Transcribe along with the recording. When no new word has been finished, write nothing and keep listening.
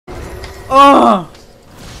Oh!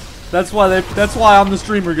 That's why I'm the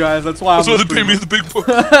streamer, guys. That's why they pay me the big bucks.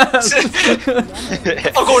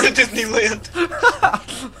 I'll go to Disneyland.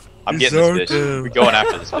 I'm getting this bitch. We're going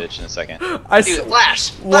after this bitch in a second. Dude,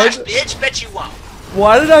 Flash, bitch, bet you won't.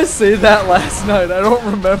 Why did I say that last night? I don't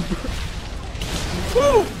remember.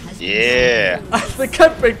 Woo! Yeah. I think I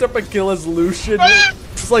picked up a kill as Lucian.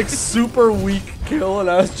 It's like super weak kill, and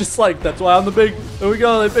I was just like, that's why I'm the big. There we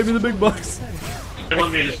go. They pay me the big bucks.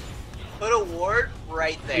 Put a ward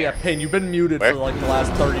right there. Yeah, Payne, you've been muted for like the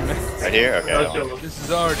last 30 minutes. Right here? Okay. This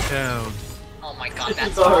is our town. Oh my god,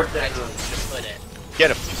 that's our town. Just put it.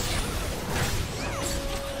 Get him.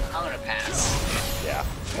 I'm gonna pass. Yeah,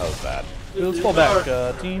 that was bad. Let's fall back,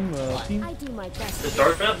 team. I do my best. The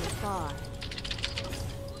dark map?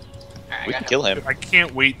 We can kill him. I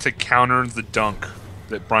can't wait to counter the dunk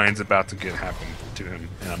that Brian's about to get happen to him,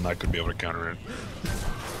 and I'm not gonna be able to counter it.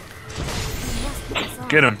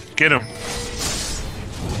 Get him! Get him!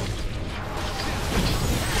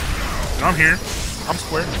 I'm here. I'm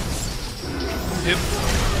square. Yep.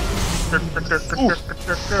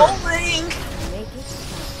 Bowling!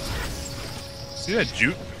 See that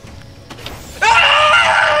jute?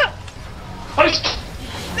 Ah!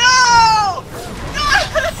 No!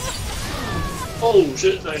 Oh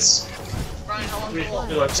shit, nice. Brian, how long do you hold?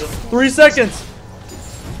 3 seconds.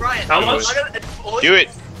 Brian, How much? Do it.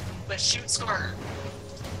 But shoot Skarner.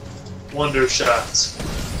 Wonder shots.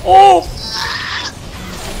 Oh!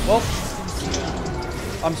 Well,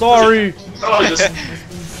 I'm sorry. Oh, just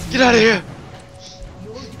Get out of here.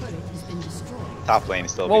 Top lane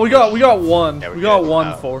is still. Well, we got one. Yeah, we got good.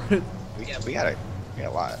 one for it. We got a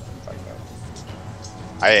lot. Fuck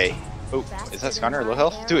that. Oh, is that Skarner low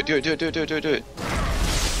health? Do it.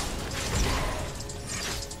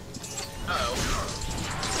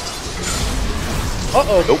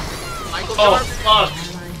 Uh-oh. Nope. Michael oh fuck.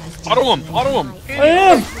 Auto him! I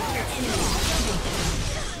am.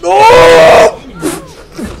 No!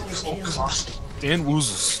 Oh god. Dan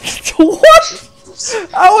Woozles. What?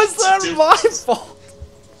 How is that my fault?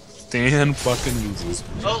 Dan fucking Woozles.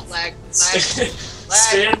 Oh, lag.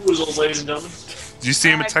 Stan Woozles, ladies and gentlemen. Did you see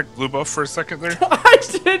him attack blue buff for a second there? I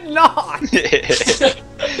did not.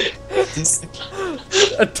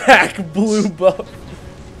 Attack blue buff.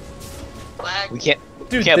 Lag. We can't.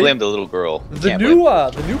 Dude, Can't blame the little girl. The new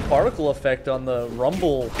particle effect on the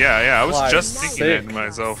rumble. Yeah, I was Fly. just thinking that Sick. to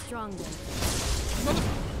myself.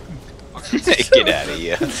 Get out of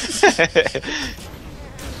here.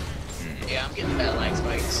 Yeah, I'm getting bad lag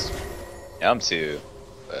spikes. Yeah, I'm too.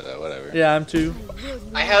 But whatever. Yeah, I'm too.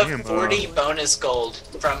 I have Damn, 40 bonus gold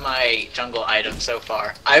from my jungle item so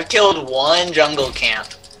far. I've killed one jungle camp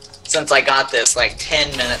since I got this like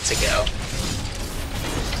 10 minutes ago.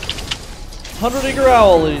 100 Acre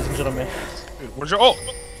Owl, ladies and gentlemen. Where's your ult?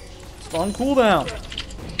 It's on cooldown.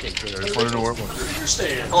 I just want to know where it was.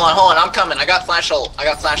 Stan. Hold on, I'm coming. I got flash ult.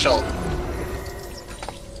 That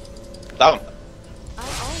one.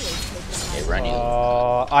 Hey, run you.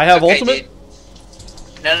 I have Okay, ultimate.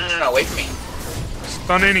 dude. No, wait for me.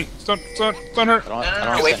 Stun Annie! Stun her!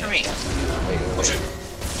 No, wait for me.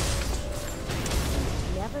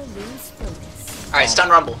 Never lose focus. Alright, stun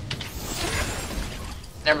rumble.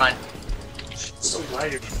 Never mind. So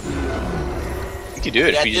light. You can do it You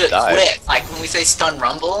if gotta you do just it die. quick. Like when we say stun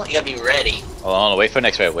rumble, you gotta be ready. Hold on, wait for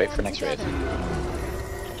next raid. Hey, let's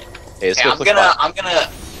Okay, go I'm flip spot. gonna.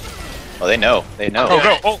 Oh, they know. They know.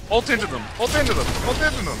 Go! Ult into them! Ult into them!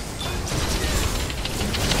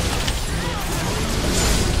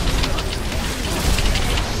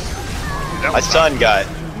 My son got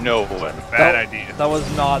no one. Bad idea. That was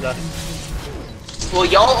not a. Well,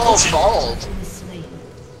 y'all all balled.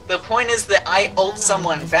 The point is that I ult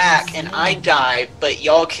someone back and I die, but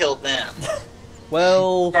y'all killed them.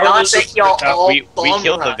 Well, Not that y'all all We bum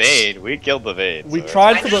killed the rush. Vayne. We killed the Vayne. we so-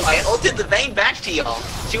 tried I for know, the. I ulted the vein back to y'all.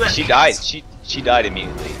 She went. She died. She died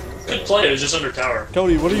immediately. Good play, it was just under tower.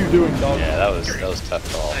 Cody, what are you doing, dog? Yeah, that was a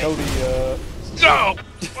tough call. Cody, No!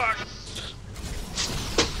 Fuck!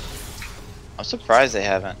 I'm surprised they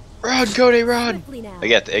haven't. Run, Cody, run! Quickly now. They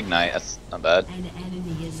got the ignite. That's not bad.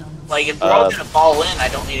 Like, if we're all gonna fall in, I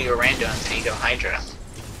don't need to go random until you go Hydra.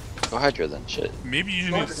 Go Hydra then. Shit. Maybe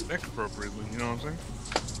you need to spec appropriately, you know what I'm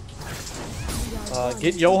saying?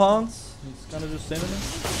 get Johans. He's kind of just standing there.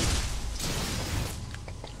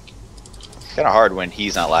 It's kind of hard when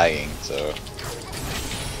he's not lagging. So.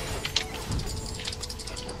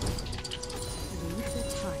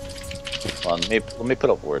 Hold on, let me put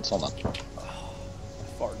up words. Hold on. I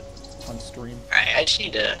farted on stream. Alright, I just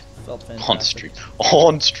need to. Felt fantastic. On stream.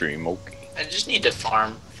 On stream. Okay. I just need to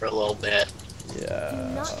farm for a little bit.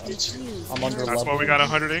 Yeah. Not confused. I'm under That's why we got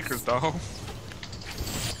 100 acres, dog.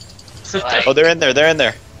 Oh, they're in there. They're in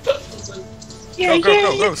there.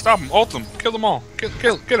 Go. Stop them. Ult them. Kill them all. Get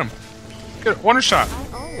them. One shot.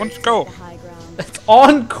 Go. It's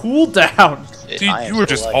on cooldown. Dude, you were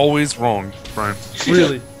just always wrong, Brian.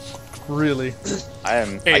 Really. Really.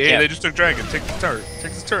 Hey, Hey, they just took dragon. Take the turret.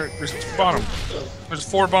 Take the turret. There's 2 bottom. There's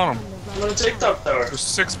 4 bottom. I'm gonna take top tower. There's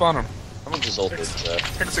 6 bottom. Someone just ulted, so.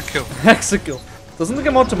 Hexa kill. Hexikill. Doesn't it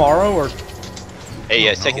come out tomorrow or? Hey,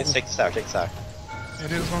 yeah, take the tower, take the tower.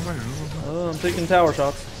 It is one thing. I'm taking tower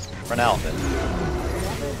shots. For now, then.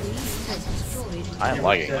 I am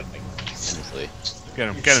lagging, seriously. Get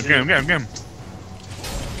him.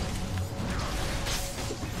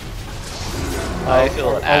 I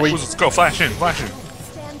feel an Ashe. Let's go. Flash in.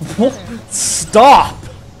 Stop!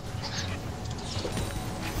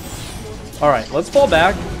 Alright, let's fall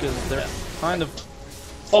back because they're kind of.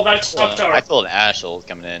 Fall back to top tower. I feel an Ashe ult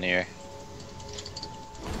coming in here.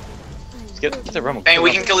 Let's get the rumble. Hey,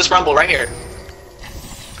 we can kill this rumble right here.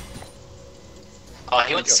 Oh,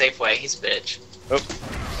 he went the safe way. He's a bitch. Oh.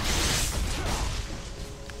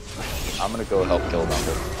 I'm gonna go help kill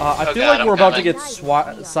rumble. I feel God, like we're I'm about to coming. get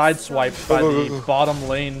sideswiped by the bottom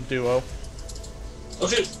lane duo. Oh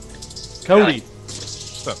shoot. Cody.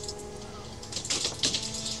 Stop.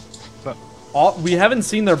 We haven't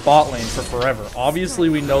seen their bot lane for forever. Obviously,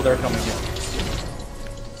 we know they're coming in.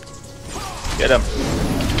 Get him.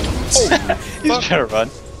 He's trying to run.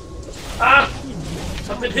 Ah!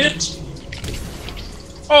 I've been hit.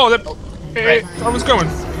 Oh, that. Hey, Jarvan's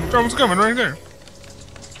coming right there.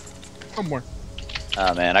 One more.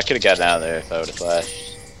 Oh man, I could have gotten out of there if I would have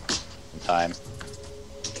flashed in time.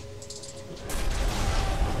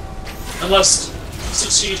 I must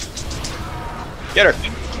succeed. Get her!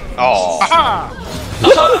 Oh, Aha!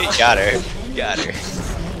 got her. Got her.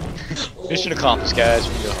 Mission accomplished, guys.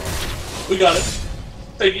 We go home. We got it.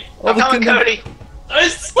 Thank you. I'm coming, Cody.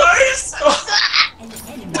 Nice!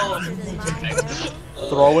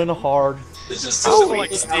 Throw in hard. It's just Oh, like like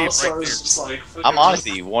this Steve right Alistar there. is just like. I'm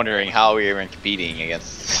honestly wondering how we are competing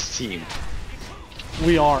against this team.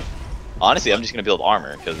 We aren't. Honestly, I'm just gonna build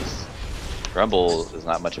armor because Rumble is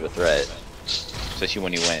not much of a threat, especially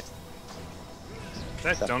when he went.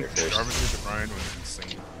 That Stop dunk there that first. Jarvan did to Brian was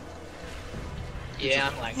insane. Yeah,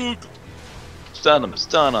 I'm like. Stun him. Oh,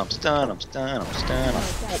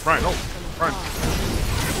 Brian, Brian.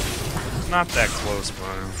 Not that close,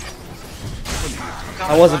 Brian.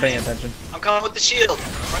 I wasn't paying attention. I'm coming with the shield.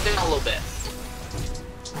 Run down a little bit.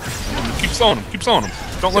 Keep slowing him.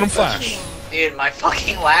 Don't let him flash. Dude, my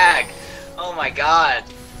fucking lag. Oh my god.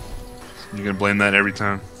 You're gonna blame that every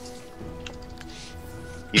time.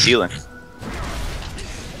 He's healing.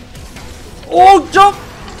 Oh, jump!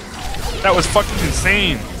 That was fucking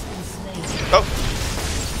insane. Oh.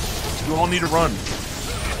 You all need to run.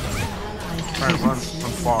 Try to run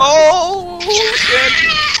far. Oh shit!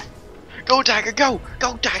 Go Tiger, go!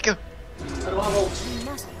 Go Tiger! I don't have ult. We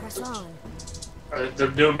must press on. Alright, they're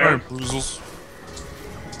doing Alright, better. Woozles.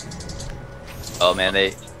 Oh man,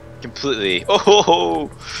 they completely. Oh.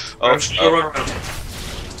 I'm just gonna run around.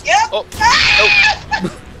 Yep. Oh.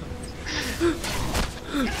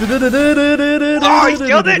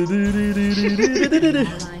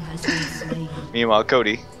 Meanwhile,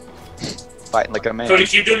 Cody fighting like a man. Cody,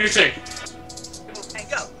 keep doing your thing. Hey,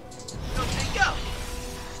 go. Go.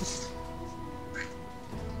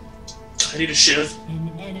 I need a shiv. An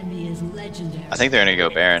enemy is legendary. I think they're gonna go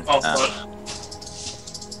Baron. Oh fuck.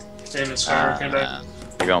 Damn it, Skylar came back.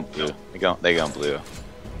 They're going blue. They going blue.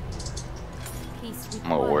 Peace I'm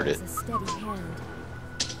gonna ward requires it. a steady hand.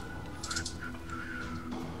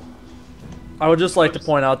 I would just like to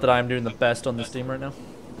point out that I'm doing the best on this team right now.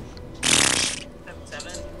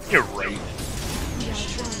 7. You're right.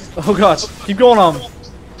 Oh god, keep going on.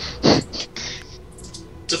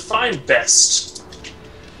 Define best.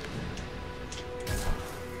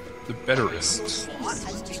 The betterest.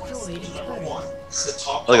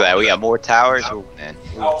 Look at that. We got more towers. We're winning.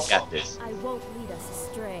 We got this. I won't lead us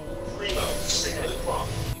astray.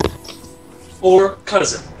 Or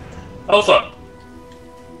cousin. Alpha.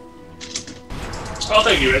 Oh,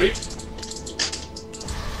 thank you, ready?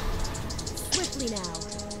 Swiftly now.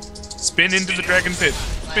 Spin into the dragon pit.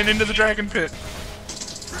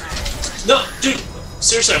 No, dude.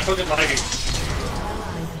 Seriously, I'm fucking lagging.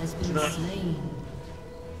 Has been No. slain.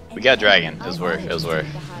 We got dragon. It was worth. The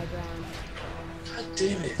high ground. God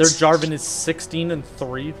damn it. Their Jarvan is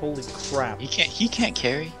 16-3. Holy crap. He can't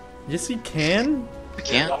carry. Yes, he can. He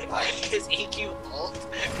can't. His EQ ult.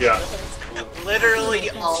 Yeah. Literally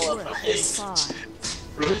all of Work us. far.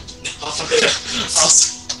 Really?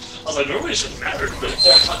 I'll was like, normally it shouldn't matter, but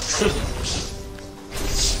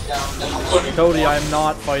Cody, I'm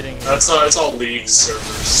not fighting you. that's not. It's all league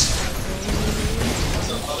servers.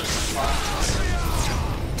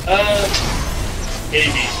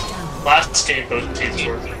 Maybe. Last game, both teams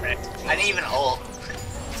were. I didn't even ult,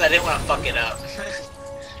 because I didn't want to fuck it up.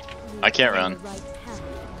 I can't run. Right path.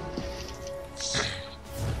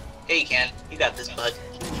 Hey, you can. You got this, bud.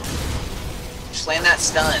 Just land that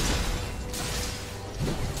stun.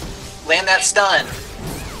 Land that stun.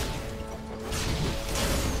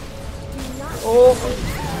 Oh,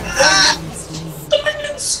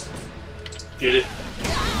 Get it?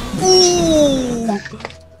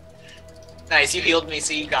 Nice, you healed me,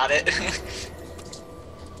 so you got it.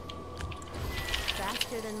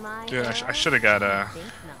 Faster than my Dude, I arrow? should have got Think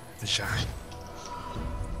not. the shot.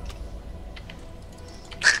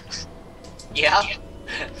 Yeah?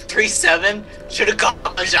 3-7? Should've got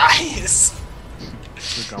my eyes.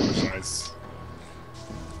 Should've gone with eyes.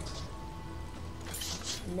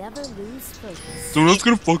 Never lose focus. Dude, that's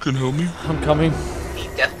gonna fucking help me. I'm coming. Eat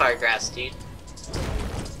Deathfire Grass, dude.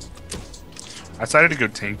 I decided to go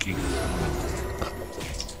tanky.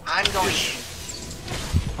 I'm going.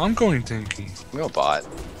 I'm going tanky. We go bot.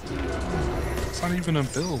 It's not even a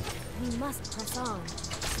build. We must press on.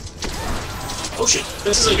 Oh shit,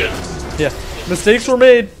 this isn't good. Yeah, mistakes were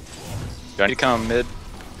made. Do I need to come mid?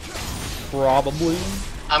 Probably.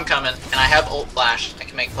 I'm coming, and I have ult flash. I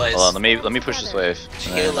can make plays. Hold on, let me push this wave.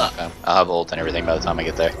 and then, Heal up. I'll have ult and everything by the time I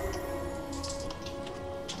get there.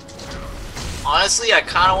 Honestly, I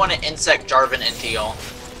kind of want to insect Jarvan into y'all.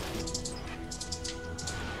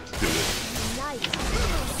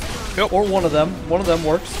 Nice. Or one of them. One of them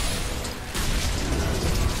works.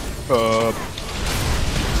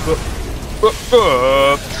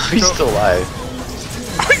 He's still alive.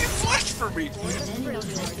 You flashed for me.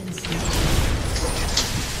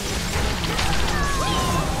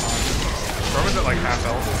 Roman's at like half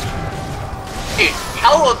health. Dude,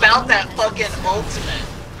 how about that fucking ultimate?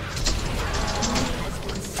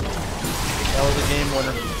 That was a game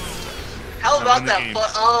winner. How Win about the that game.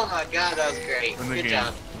 oh my god, that was great. Win the Good game.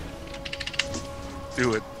 job.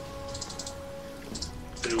 Do it.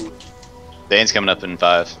 Dude. Dane's coming up in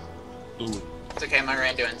 5. It's okay, my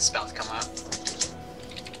Randuin's about to come up.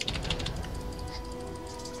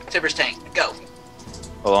 Tibbers tank, go.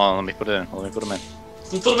 Hold on, let me put it in. Let me put him in.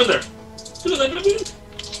 Put him in there. Put him in there.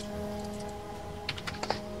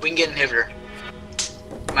 We can get an inhibitor.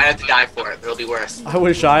 Might have to die for it, but it'll be worth. I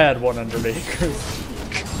wish I had one under me. 'cause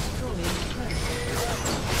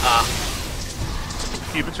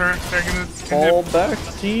Keep it turn. Fall back,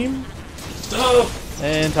 team. No.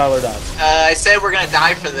 And Tyler dies. I said we're gonna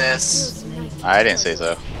die for this. I didn't say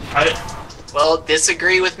so. Well,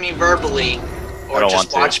 disagree with me verbally, or I don't just want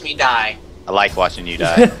to. watch me die. I like watching you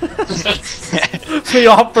die. We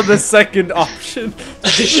opt for the second option.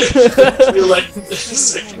 You're like the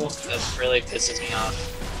second one. That really pisses me off.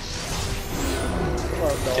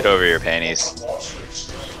 Oh, no. Get over your panties.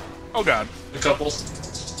 Oh god. A couple.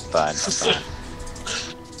 Fine, I'm fine.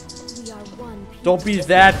 We are one piece. Don't be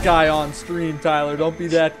that guy on stream, Tyler. Don't be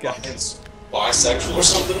that guy. It's bisexual or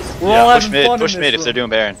something. We're all Push having mid, fun push in mid this if they're room.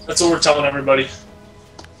 doing Baron. That's what we're telling everybody.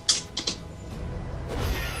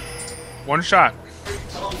 One shot.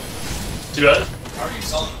 Do that.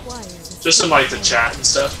 Requires a Just in like the chat and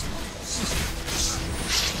stuff.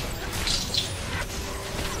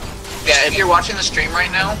 Yeah, if you're watching the stream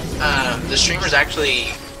right now, the streamer's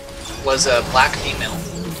actually was a black female.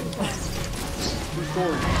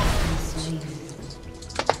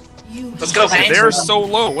 Let's go, Pain. They're so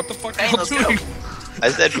low. What the fuck are Hey, you let's doing? I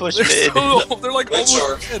said push They're mid. so low. They're like Which are-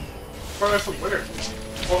 almost dead. Far from where?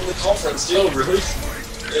 From the conference, dude. Oh, really?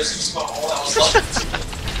 This is about all I was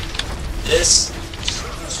left. This.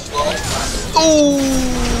 Well,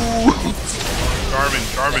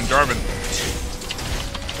 Jarvan.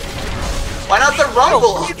 Why not the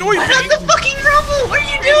rumble? what are you doing, Why not Pain? the fucking rumble? What are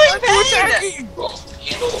you doing, Pain?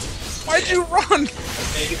 handle. Why'd you run?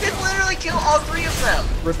 You could literally kill all 3 of them.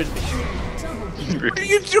 Rip it. What are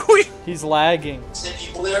you doing? He's lagging. 10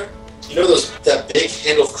 people there. You know that big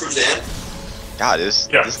handle of Cruzan? God, this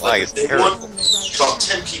lag is Big terrible. one. About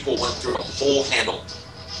 10 people went through a whole handle.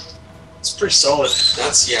 It's pretty solid.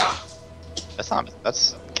 That's yeah. That's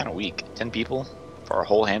kind of weak. 10 people for a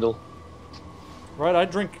whole handle. Right, I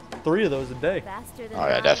drink 3 of those a day. faster than Oh,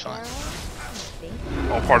 yeah, my definitely. arrow?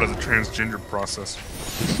 Think All part of the transgender process.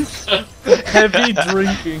 Heavy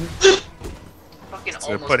drinking. Fucking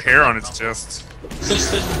So almost. put hair on its chest.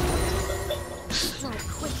 strike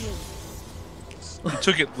quickly. He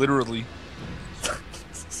took it literally.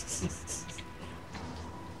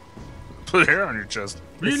 Put hair on your chest.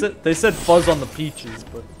 They said fuzz on the peaches,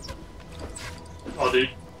 but Oh, dude.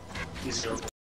 He's going.